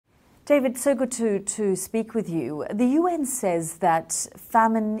David, so good to speak with you. The UN says that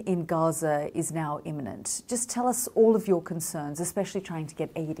famine in Gaza is now imminent. Just tell us all of your concerns, especially trying to get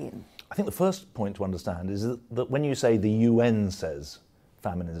aid in. I think the first point to understand is that when you say the UN says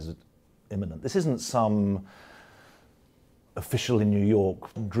famine is imminent, this isn't some official in New York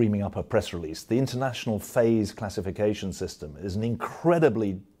dreaming up a press release. The International Phase Classification System is an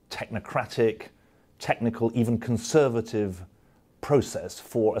incredibly technocratic, technical, even conservative process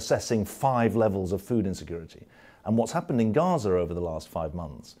for assessing 5 levels of food insecurity. And what's happened in Gaza over the last 5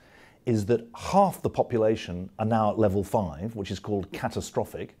 months is that half the population are now at level 5, which is called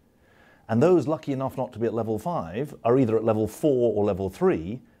catastrophic, and those lucky enough not to be at level 5 are either at level 4 or level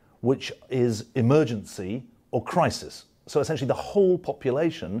 3, which is emergency or crisis. So essentially the whole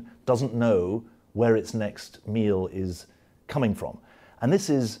population doesn't know where its next meal is coming from. And this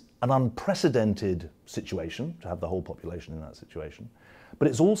is an unprecedented situation, to have the whole population in that situation. But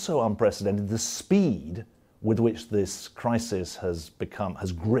it's also unprecedented the speed with which this crisis has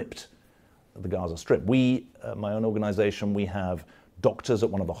gripped the Gaza Strip. We, my own organization, we have doctors at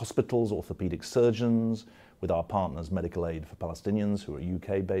one of the hospitals, orthopedic surgeons, with our partners Medical Aid for Palestinians, who are a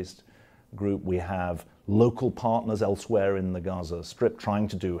UK-based group. We have local partners elsewhere in the Gaza Strip trying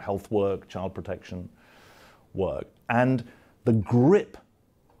to do health work, child protection work. And the grip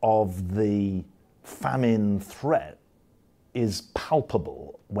of the famine threat is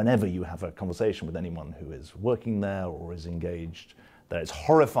palpable whenever you have a conversation with anyone who is working there or is engaged there. It's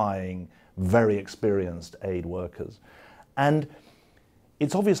horrifying, very experienced aid workers. And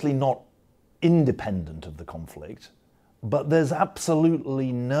it's obviously not independent of the conflict, but there's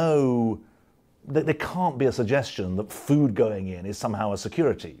absolutely there can't be a suggestion that food going in is somehow a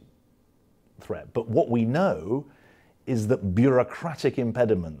security threat. But what we know is that bureaucratic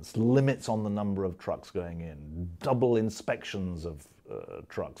impediments, limits on the number of trucks going in, double inspections of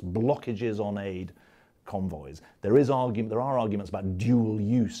trucks, blockages on aid convoys. There are arguments about dual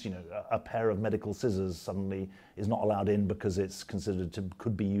use. You know, a pair of medical scissors suddenly is not allowed in because it's considered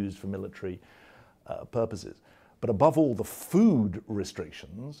could be used for military purposes. But above all, the food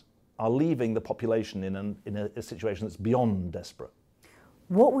restrictions are leaving the population in a situation that's beyond desperate.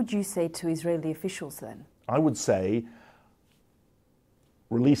 What would you say to Israeli officials then? I would say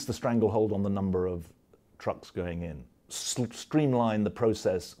release the stranglehold on the number of trucks going in. Streamline the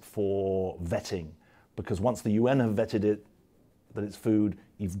process for vetting, because once the UN have vetted it, that it's food,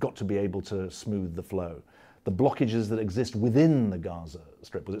 you've got to be able to smooth the flow. The blockages that exist within the Gaza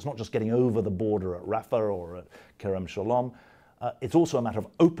Strip, because it's not just getting over the border at Rafah or at Kerem Shalom, it's also a matter of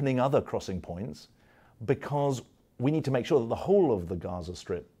opening other crossing points, because we need to make sure that the whole of the Gaza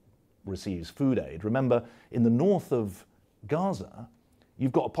Strip receives food aid. Remember, in the north of Gaza,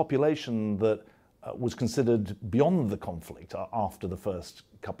 you've got a population that was considered beyond the conflict after the first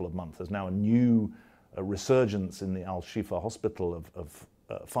couple of months. There's now a new resurgence in the Al-Shifa hospital of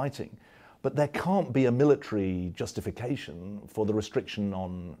fighting. But there can't be a military justification for the restriction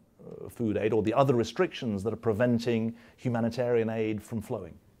on food aid or the other restrictions that are preventing humanitarian aid from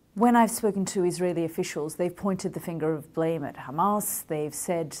flowing. When I've spoken to Israeli officials, they've pointed the finger of blame at Hamas. They've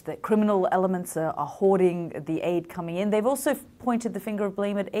said that criminal elements are hoarding the aid coming in. They've also pointed the finger of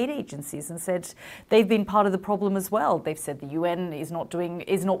blame at aid agencies and said they've been part of the problem as well. They've said the UN is not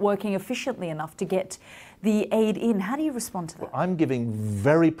working efficiently enough to get the aid in. How do you respond to that? Well, I'm giving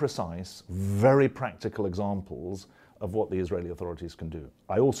very precise, very practical examples of what the Israeli authorities can do.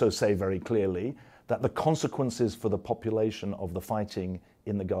 I also say very clearly that the consequences for the population of the fighting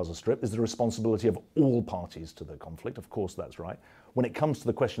in the Gaza Strip is the responsibility of all parties to the conflict. Of course, that's right. When it comes to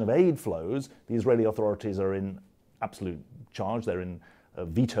the question of aid flows, the Israeli authorities are in absolute charge. They're in a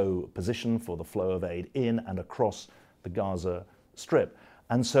veto position for the flow of aid in and across the Gaza Strip.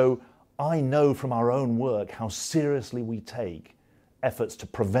 And so I know from our own work how seriously we take efforts to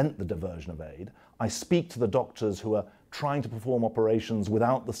prevent the diversion of aid. I speak to the doctors who are trying to perform operations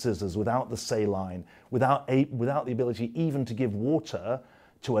without the scissors, without the saline, without the ability even to give water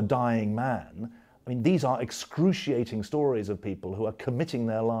to a dying man. I mean, these are excruciating stories of people who are committing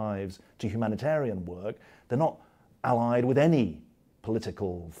their lives to humanitarian work. They're not allied with any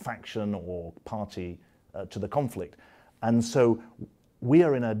political faction or party to the conflict. And so we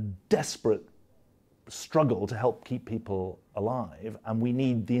are in a desperate struggle to help keep people alive, and we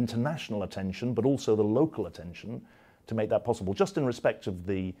need the international attention, but also the local attention to make that possible. Just in respect of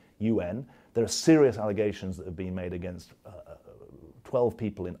the UN, there are serious allegations that have been made against 12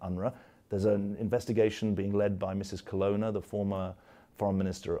 people in UNRWA. There's an investigation being led by Mrs. Colonna, the former Foreign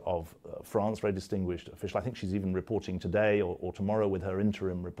Minister of France, very distinguished official. I think she's even reporting today or tomorrow with her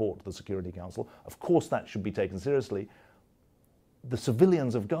interim report to the Security Council. Of course, that should be taken seriously. the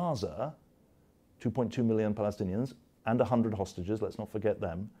civilians of Gaza, 2.2 million Palestinians, and 100 hostages, let's not forget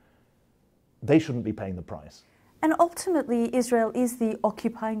them, they shouldn't be paying the price. And ultimately, Israel is the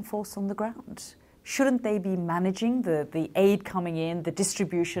occupying force on the ground. Shouldn't they be managing the aid coming in, the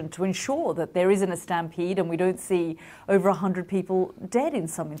distribution, to ensure that there isn't a stampede and we don't see over 100 people dead in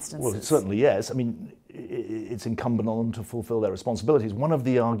some instances? Well, certainly yes. I mean, it's incumbent on them to fulfill their responsibilities. One of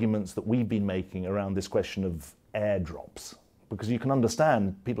the arguments that we've been making around this question of airdrops, because you can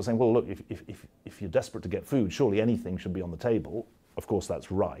understand people saying, well, look, if you're desperate to get food, surely anything should be on the table. Of course,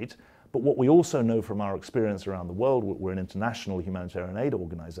 that's right. But what we also know from our experience around the world, we're an international humanitarian aid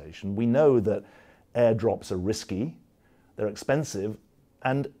organization, we know that airdrops are risky, they're expensive,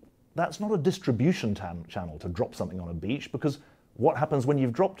 and that's not a distribution channel to drop something on a beach, because what happens when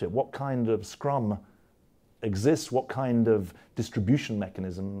you've dropped it? What kind of scrum exists? What kind of distribution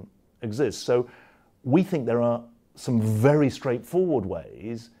mechanism exists? So we think there are some very straightforward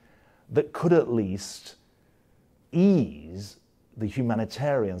ways that could at least ease the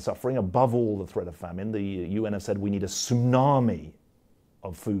humanitarian suffering, above all the threat of famine. The UN have said we need a tsunami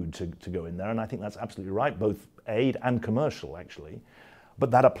of food to go in there, and I think that's absolutely right, both aid and commercial, actually.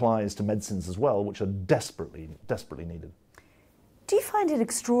 But that applies to medicines as well, which are desperately, desperately needed. Do you find it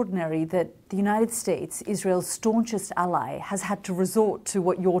extraordinary that the United States, Israel's staunchest ally, has had to resort to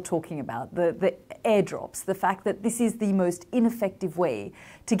what you're talking about, the airdrops, the fact that this is the most ineffective way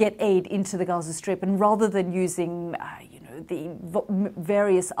to get aid into the Gaza Strip, and rather than using the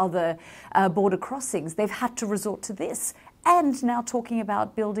various other border crossings, they've had to resort to this, and now talking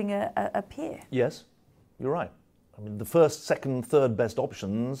about building a pier? Yes, you're right. I mean, the first, second, third best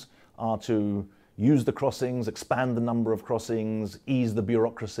options are to use the crossings, expand the number of crossings, ease the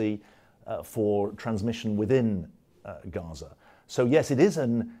bureaucracy for transmission within Gaza. So yes, it is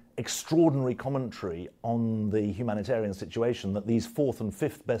an extraordinary commentary on the humanitarian situation that these fourth and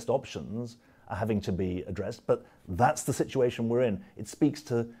fifth best options are having to be addressed, but that's the situation we're in. It speaks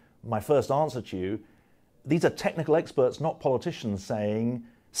to my first answer to you. These are technical experts, not politicians,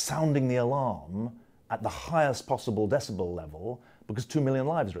 sounding the alarm at the highest possible decibel level, because 2 million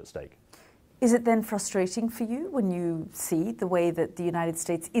lives are at stake. Is it then frustrating for you when you see the way that the United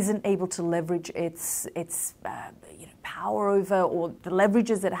States isn't able to leverage its power over, or the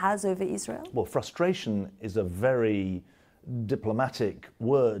leverages it has over Israel? Well, frustration is a very diplomatic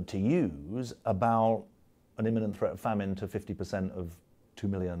word to use about an imminent threat of famine to 50% of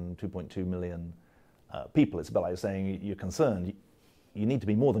 2.2 million people. It's about like saying you're concerned. You need to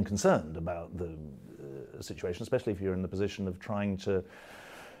be more than concerned about the situation, especially if you're in the position of trying to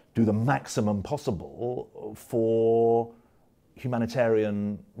do the maximum possible for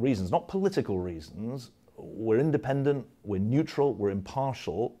humanitarian reasons, not political reasons. We're independent, we're neutral, we're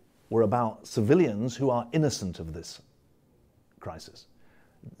impartial. We're about civilians who are innocent of this crisis.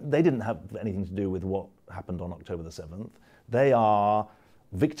 They didn't have anything to do with what happened on October the 7th. They are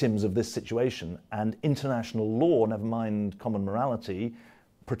victims of this situation, and international law, never mind common morality,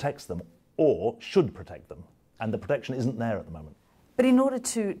 protects them, or should protect them. And the protection isn't there at the moment. But in order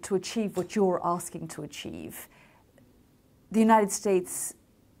to achieve what you're asking to achieve, the United States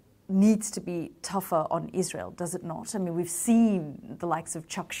needs to be tougher on Israel, does it not? I mean, we've seen the likes of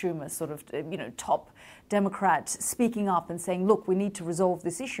Chuck Schumer, sort of, top Democrat, speaking up and saying, look, we need to resolve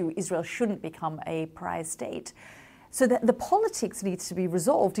this issue. Israel shouldn't become a pariah state. So that the politics needs to be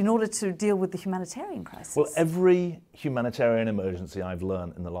resolved in order to deal with the humanitarian crisis. Well, every humanitarian emergency I've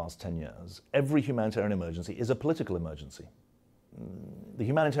learned in the last 10 years, every humanitarian emergency is a political emergency. The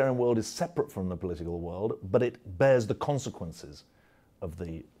humanitarian world is separate from the political world, but it bears the consequences of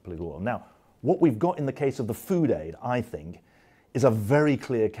the political world. Now, what we've got in the case of the food aid, I think, is a very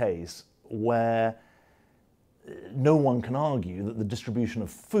clear case where no one can argue that the distribution of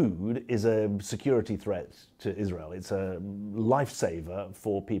food is a security threat to Israel. It's a lifesaver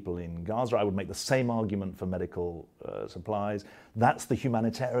for people in Gaza. I would make the same argument for medical supplies. That's the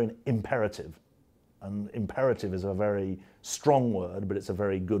humanitarian imperative. And imperative is a very strong word, but it's a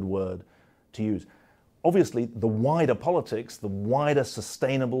very good word to use. Obviously, the wider politics, the wider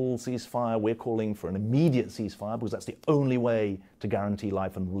sustainable ceasefire, we're calling for an immediate ceasefire because that's the only way to guarantee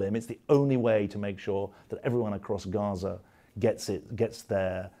life and limb. It's the only way to make sure that everyone across Gaza gets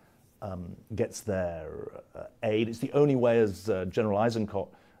their aid. It's the only way, as General Eisenkot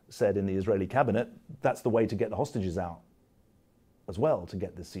said in the Israeli cabinet, that's the way to get the hostages out as well, to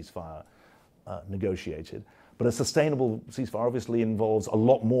get this ceasefire negotiated. But a sustainable ceasefire obviously involves a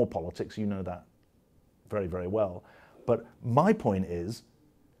lot more politics. You know that very, very well. But my point is,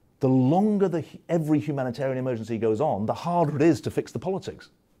 the longer every humanitarian emergency goes on, the harder it is to fix the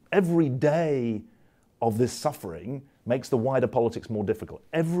politics. Every day of this suffering makes the wider politics more difficult.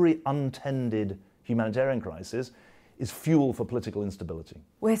 Every untended humanitarian crisis is fuel for political instability.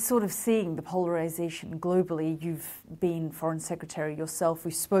 We're sort of seeing the polarization globally. You've been Foreign Secretary yourself.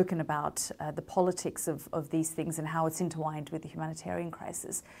 We've spoken about the politics of these things and how it's intertwined with the humanitarian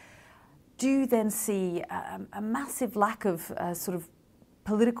crisis. Do you then see a massive lack of sort of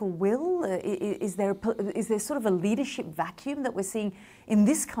political will? Is there sort of a leadership vacuum that we're seeing in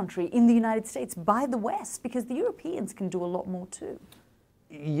this country, in the United States, by the West? Because the Europeans can do a lot more too.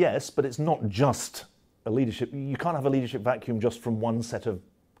 Yes, but it's not just a leadership. You can't have a leadership vacuum just from one set of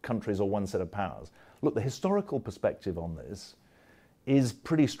countries or one set of powers. Look, the historical perspective on this is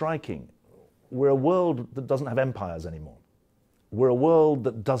pretty striking. We're a world that doesn't have empires anymore. We're a world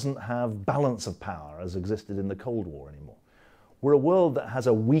that doesn't have balance of power as existed in the Cold War anymore. We're a world that has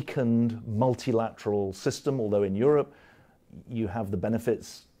a weakened multilateral system, although in Europe you have the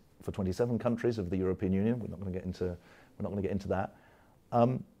benefits for 27 countries of the European Union. We're not going to get into that.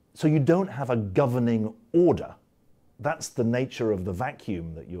 So you don't have a governing order. That's the nature of the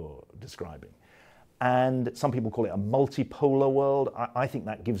vacuum that you're describing. And some people call it a multipolar world. I think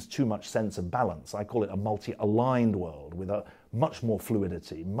that gives too much sense of balance. I call it a multi-aligned world with a much more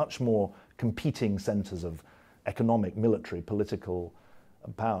fluidity, much more competing centers of economic, military, political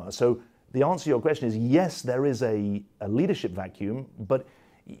power. So the answer to your question is yes, there is a leadership vacuum, but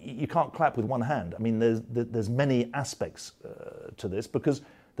you can't clap with one hand. I mean, there's many aspects to this, because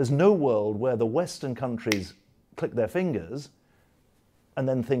there's no world where the Western countries click their fingers and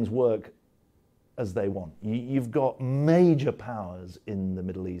then things work as they want. You've got major powers in the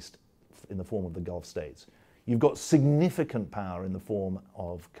Middle East in the form of the Gulf states. You've got significant power in the form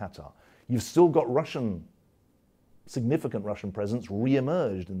of Qatar. You've still got significant Russian presence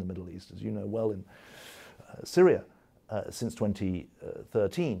re-emerged in the Middle East, as you know well, in Syria since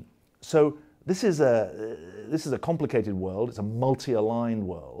 2013. So this is a complicated world. It's a multi-aligned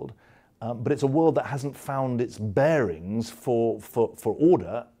world, but it's a world that hasn't found its bearings for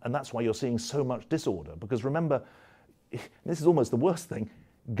order, and that's why you're seeing so much disorder. Because remember, this is almost the worst thing,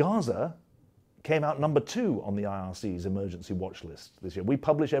 Gaza came out number 2 on the IRC's emergency watch list this year. We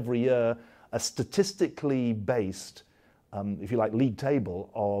publish every year a statistically based, if you like, league table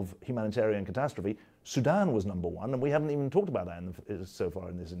of humanitarian catastrophe. Sudan was number 1, and we haven't even talked about that so far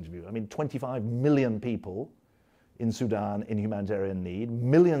in this interview. I mean, 25 million people in Sudan in humanitarian need,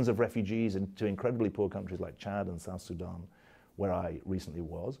 millions of refugees into incredibly poor countries like Chad and South Sudan, where I recently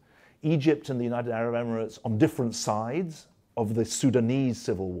was. Egypt and the United Arab Emirates on different sides of the Sudanese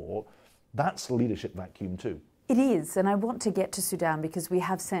civil war. That's a leadership vacuum too. It is, and I want to get to Sudan because we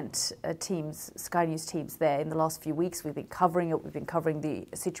have sent teams, Sky News teams there in the last few weeks. We've been covering it, we've been covering the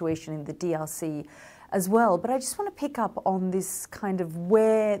situation in the DRC as well. But I just want to pick up on this kind of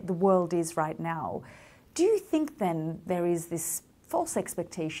where the world is right now. Do you think then there is this false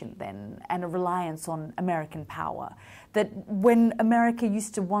expectation then and a reliance on American power, that when America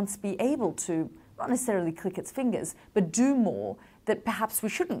used to once be able to not necessarily click its fingers, but do more, that perhaps we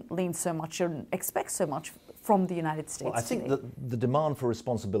shouldn't lean so much and expect so much from the United States? Well, I think that the demand for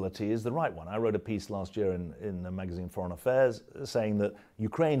responsibility is the right one. I wrote a piece last year in the magazine Foreign Affairs saying that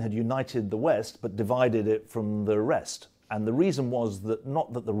Ukraine had united the West but divided it from the rest. And the reason was that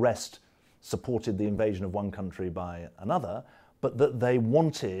not that the rest supported the invasion of one country by another, but that they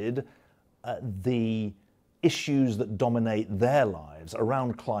wanted the issues that dominate their lives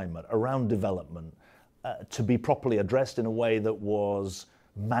around climate, around development, to be properly addressed in a way that was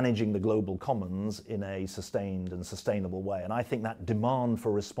managing the global commons in a sustained and sustainable way. And I think that demand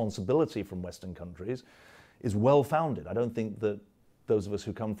for responsibility from Western countries is well-founded. I don't think that those of us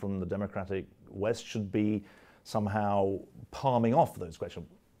who come from the democratic West should be somehow palming off those questions.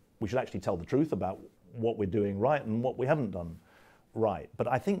 We should actually tell the truth about what we're doing right and what we haven't done right. But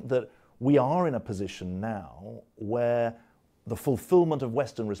I think that we are in a position now where the fulfillment of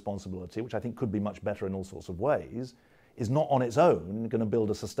Western responsibility, which I think could be much better in all sorts of ways, is not on its own going to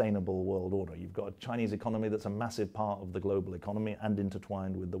build a sustainable world order. You've got a Chinese economy that's a massive part of the global economy and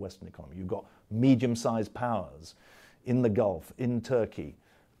intertwined with the Western economy. You've got medium-sized powers in the Gulf, in Turkey,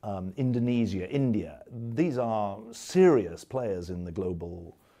 Indonesia, India. These are serious players in the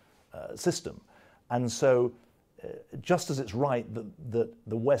global system. And so just as it's right that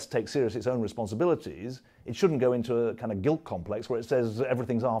the West takes seriously its own responsibilities, it shouldn't go into a kind of guilt complex where it says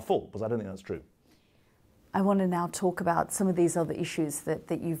everything's our fault, because I don't think that's true. I want to now talk about some of these other issues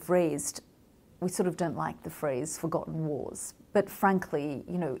that you've raised. we sort of don't like the phrase forgotten wars, but frankly,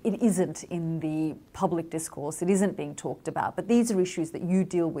 it isn't in the public discourse, it isn't being talked about, but these are issues that you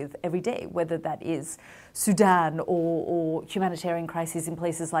deal with every day, whether that is Sudan or humanitarian crises in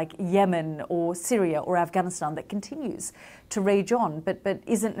places like Yemen or Syria or Afghanistan that continues to rage on, but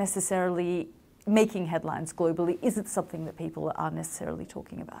isn't necessarily making headlines globally, isn't something that people are necessarily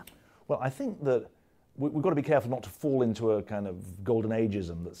talking about. Well, I think that we've got to be careful not to fall into a kind of golden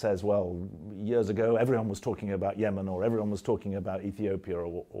ageism that says, well, years ago everyone was talking about Yemen or everyone was talking about Ethiopia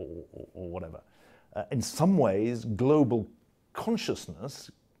or whatever. In some ways, global consciousness,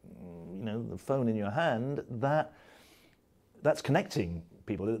 the phone in your hand, that's connecting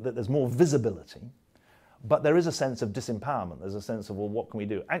people. There's more visibility. But there is a sense of disempowerment. There's a sense of, well, what can we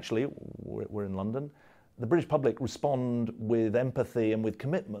do? Actually, we're in London. The British public respond with empathy and with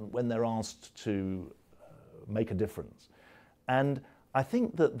commitment when they're asked to make a difference. And I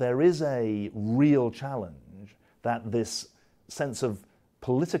think that there is a real challenge that this sense of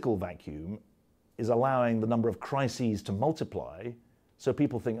political vacuum is allowing the number of crises to multiply, so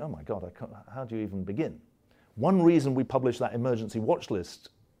people think, oh my God, how do you even begin? One reason we published that emergency watch list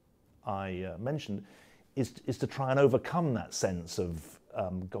I mentioned is to try and overcome that sense of,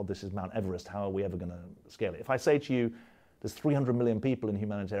 God, this is Mount Everest, how are we ever going to scale it? If I say to you, there's 300 million people in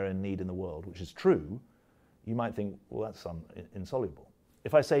humanitarian need in the world, which is true, you might think, well, that's insoluble.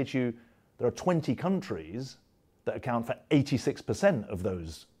 If I say to you, there are 20 countries that account for 86% of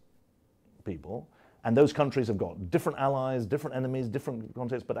those people, and those countries have got different allies, different enemies, different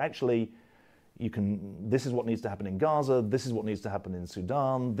contexts, but actually, this is what needs to happen in Gaza, this is what needs to happen in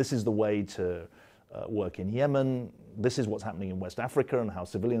Sudan, this is the way to work in Yemen, this is what's happening in West Africa and how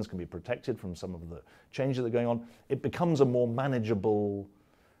civilians can be protected from some of the changes that are going on. It becomes a more manageable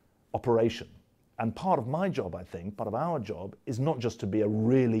operation. And part of my job, I think, part of our job, is not just to be a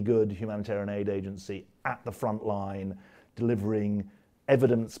really good humanitarian aid agency at the front line, delivering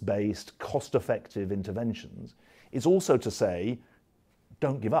evidence-based, cost-effective interventions. It's also to say,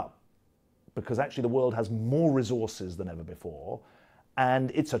 don't give up, because actually the world has more resources than ever before,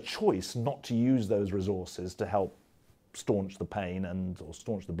 and it's a choice not to use those resources to help staunch the pain or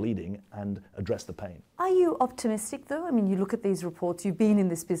staunch the bleeding and address the pain. Are you optimistic though? I mean, you look at these reports, you've been in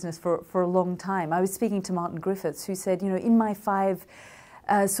this business for a long time. I was speaking to Martin Griffiths, who said, in my 5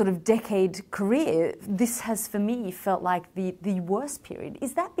 sort of decade career, this has for me felt like the worst period.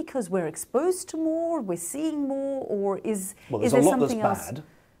 Is that because we're exposed to more, we're seeing more, or is there something else? Well, there's a lot that's bad.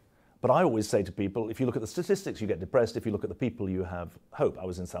 But I always say to people, if you look at the statistics, you get depressed. If you look at the people, you have hope. I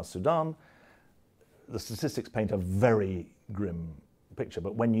was in South Sudan. The statistics paint a very grim picture.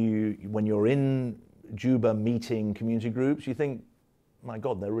 But when you're in Juba meeting community groups, you think, my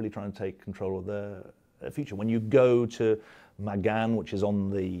God, they're really trying to take control of their future. When you go to Magan, which is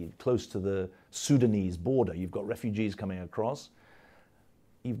close to the Sudanese border, you've got refugees coming across.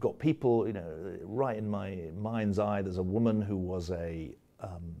 You've got people, right in my mind's eye, there's a woman who was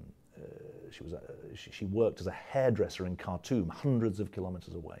she worked as a hairdresser in Khartoum, hundreds of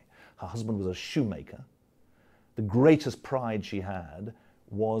kilometers away. Her husband was a shoemaker. The greatest pride she had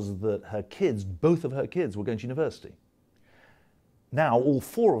was that both of her kids were going to university. Now all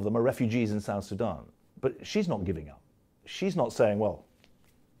 4 of them are refugees in South Sudan, but she's not giving up. She's not saying, well,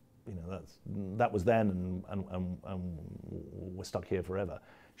 that was then and we're stuck here forever.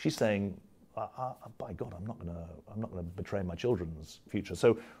 She's saying, by God, I'm not going to betray my children's future.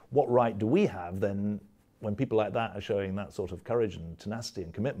 So what right do we have then, when people like that are showing that sort of courage and tenacity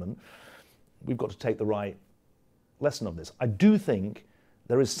and commitment? We've got to take the right lesson of this. I do think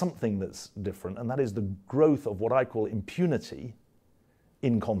there is something that's different, and that is the growth of what I call impunity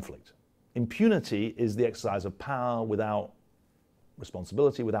in conflict. Impunity is the exercise of power without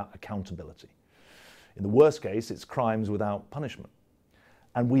responsibility, without accountability. In the worst case, it's crimes without punishment.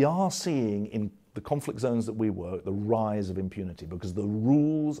 And we are seeing in the conflict zones that we work the rise of impunity, because the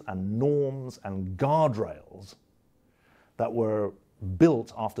rules and norms and guardrails that were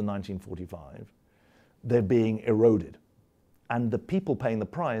built after 1945, they're being eroded. And the people paying the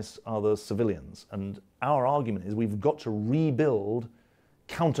price are the civilians. And our argument is we've got to rebuild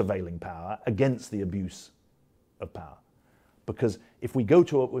countervailing power against the abuse of power. Because if we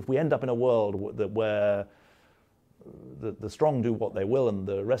end up in a world where the strong do what they will and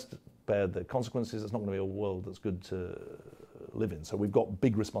the rest bear the consequences, it's not going to be a world that's good to live in. So we've got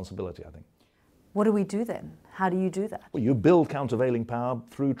big responsibility, I think. What do we do then? How do you do that? Well, you build countervailing power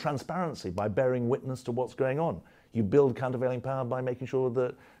through transparency, by bearing witness to what's going on. You build countervailing power by making sure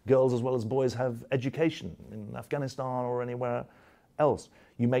that girls as well as boys have education in Afghanistan or anywhere else.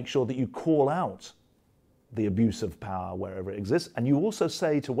 You make sure that you call out the abuse of power wherever it exists. And you also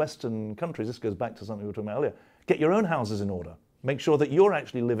say to Western countries, this goes back to something we were talking about earlier, get your own houses in order. Make sure that you're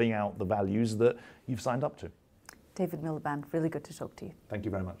actually living out the values that you've signed up to. David Miliband, really good to talk to you. Thank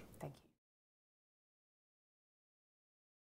you very much.